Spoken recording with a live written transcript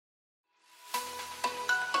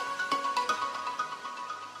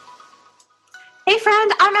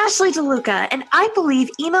friend, I'm Ashley DeLuca, and I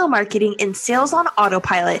believe email marketing and sales on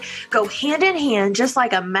autopilot go hand in hand just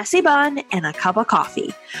like a messy bun and a cup of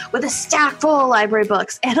coffee. With a stack full of library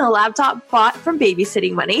books and a laptop bought from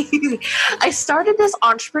babysitting money, I started this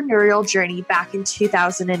entrepreneurial journey back in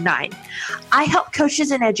 2009. I help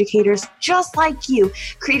coaches and educators just like you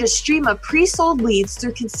create a stream of pre-sold leads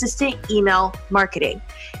through consistent email marketing.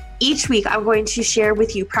 Each week, I'm going to share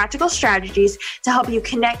with you practical strategies to help you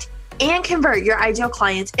connect and convert your ideal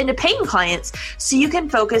clients into paying clients so you can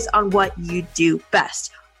focus on what you do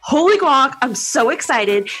best. Holy guac, I'm so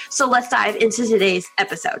excited. So let's dive into today's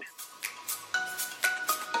episode.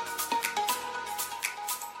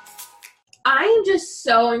 I am just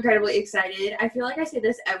so incredibly excited. I feel like I say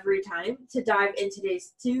this every time to dive into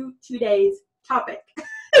today's topic.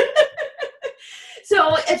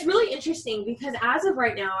 So it's really interesting because as of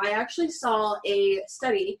right now, I actually saw a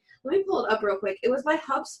study. Let me pull it up real quick. It was by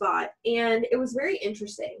HubSpot, and it was very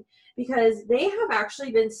interesting because they have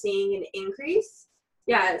actually been seeing an increase.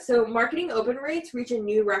 Yeah, so marketing open rates reach a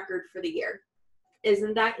new record for the year.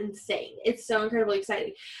 Isn't that insane? It's so incredibly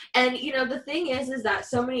exciting. And, the thing is that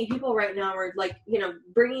so many people right now are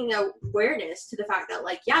bringing awareness to the fact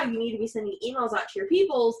that you need to be sending emails out to your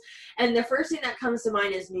peoples. And the first thing that comes to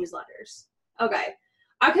mind is newsletters. Okay.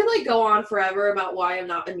 I could go on forever about why I'm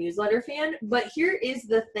not a newsletter fan, but here is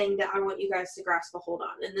the thing that I want you guys to grasp a hold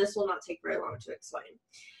on, and this will not take very long to explain.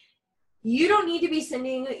 You don't need to be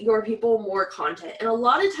sending your people more content. And a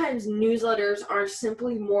lot of times newsletters are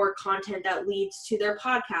simply more content that leads to their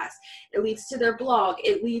podcast. It leads to their blog.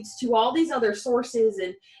 It leads to all these other sources.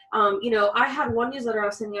 And, I had one newsletter I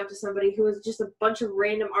was sending out to somebody who was just a bunch of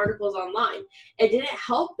random articles online. It didn't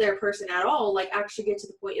help their person at all, actually get to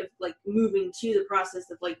the point of moving to the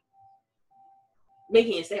process of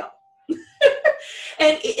making a sale.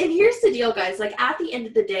 And here's the deal, guys. At the end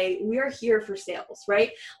of the day, we are here for sales,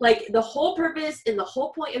 right? The whole purpose and the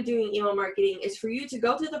whole point of doing email marketing is for you to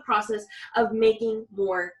go through the process of making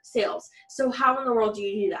more sales. So how in the world do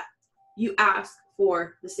you do that? You ask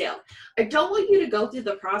for the sale. I don't want you to go through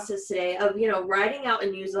the process today of, writing out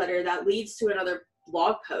a newsletter that leads to another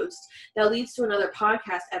blog post, that leads to another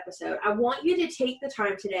podcast episode. I want you to take the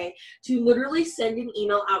time today to literally send an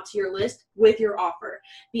email out to your list with your offer.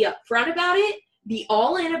 Be upfront about it. Be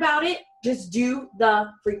all in about it. Just do the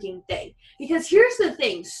freaking thing. Because here's the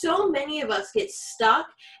thing. So many of us get stuck,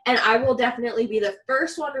 and I will definitely be the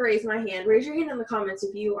first one to raise my hand. Raise your hand in the comments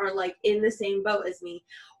if you are in the same boat as me,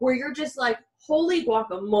 where you're just holy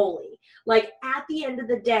guacamole. At the end of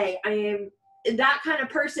the day, I am that kind of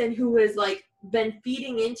person who has been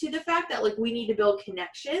feeding into the fact that we need to build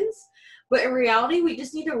connections. But in reality, we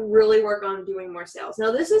just need to really work on doing more sales.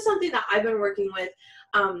 Now, this is something that I've been working with,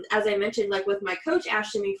 as I mentioned, with my coach,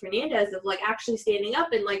 Ashley Fernandez, of actually standing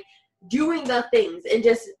up and doing the things and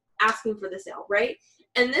just asking for the sale, right?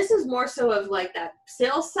 And this is more so of that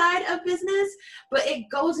sales side of business, but it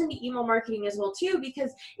goes into email marketing as well too,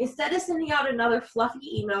 because instead of sending out another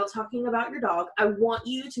fluffy email talking about your dog, I want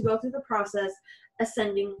you to go through the process of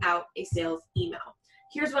sending out a sales email.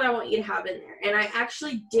 Here's what I want you to have in there. And I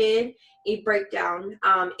actually did a breakdown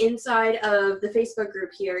inside of the Facebook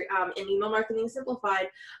group here in Email Marketing Simplified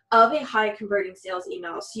of a high converting sales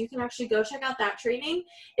email. So you can actually go check out that training.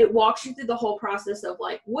 It walks you through the whole process of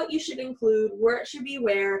what you should include, where it should be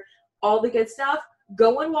where, all the good stuff.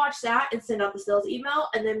 Go and watch that and send out the sales email,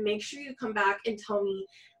 and then make sure you come back and tell me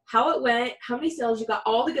how it went, how many sales you got,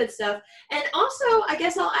 all the good stuff. And also, I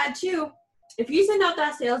guess I'll add too, if you send out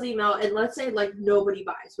that sales email and let's say nobody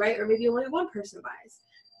buys, right? Or maybe only one person buys,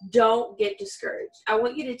 don't get discouraged. I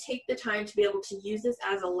want you to take the time to be able to use this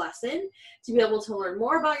as a lesson, to be able to learn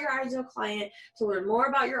more about your ideal client, to learn more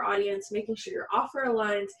about your audience, making sure your offer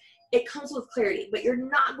aligns. It comes with clarity, but you're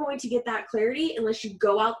not going to get that clarity unless you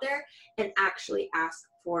go out there and actually ask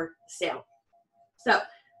for sale. So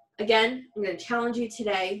again, I'm going to challenge you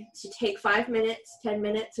today to take 5 minutes, 10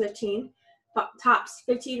 minutes, 15 tops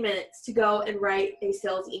 15 minutes to go and write a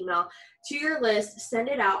sales email to your list, send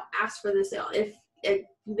it out, ask for the sale. If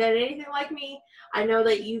you've been anything like me, I know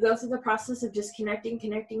that you go through the process of just connecting,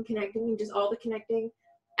 and just all the connecting.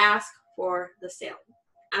 Ask for the sale.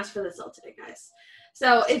 Ask for the sale today, guys.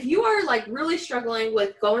 So if you are really struggling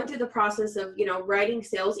with going through the process of, writing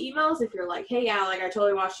sales emails, if you're hey, yeah, I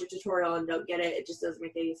totally watched your tutorial and don't get it, it just doesn't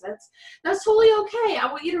make any sense, that's totally okay. I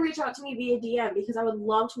want you to reach out to me via DM because I would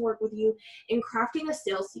love to work with you in crafting a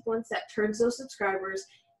sales sequence that turns those subscribers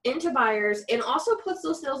into buyers and also puts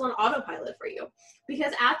those sales on autopilot for you.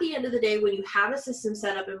 Because at the end of the day, when you have a system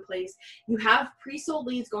set up in place, you have pre-sold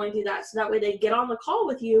leads going through that, so that way they get on the call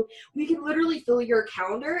with you, we can literally fill your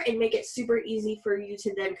calendar and make it super easy for you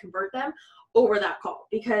to then convert them. over that call,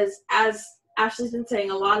 because as Ashley's been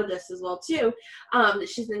saying a lot of this as well too,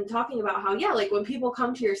 she's been talking about how, yeah, like when people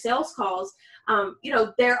come to your sales calls,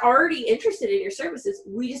 they're already interested in your services.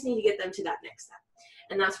 We just need to get them to that next step.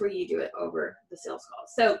 And that's where you do it over the sales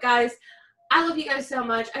calls. So guys, I love you guys so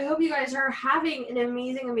much. I hope you guys are having an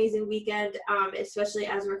amazing, amazing weekend, especially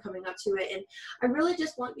as we're coming up to it. And I really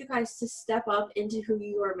just want you guys to step up into who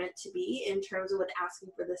you are meant to be in terms of with asking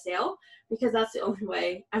for the sale, because that's the only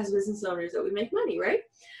way as business owners that we make money, right?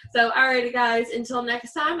 So, alrighty guys, until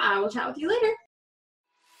next time, I will chat with you later.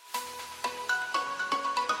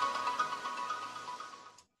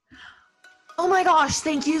 Oh my gosh,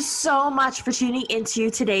 thank you so much for tuning into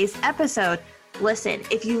today's episode. Listen,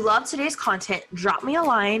 if you love today's content, drop me a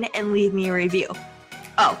line and leave me a review.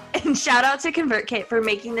 Oh, and shout out to ConvertKit for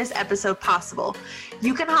making this episode possible.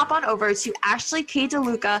 You can hop on over to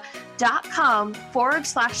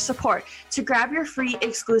ashleykdeluca.com/support to grab your free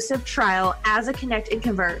exclusive trial as a Connect and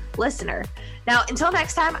Convert listener. Now, until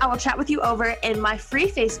next time, I will chat with you over in my free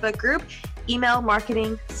Facebook group, Email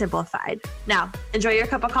Marketing Simplified. Now, enjoy your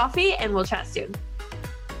cup of coffee and we'll chat soon.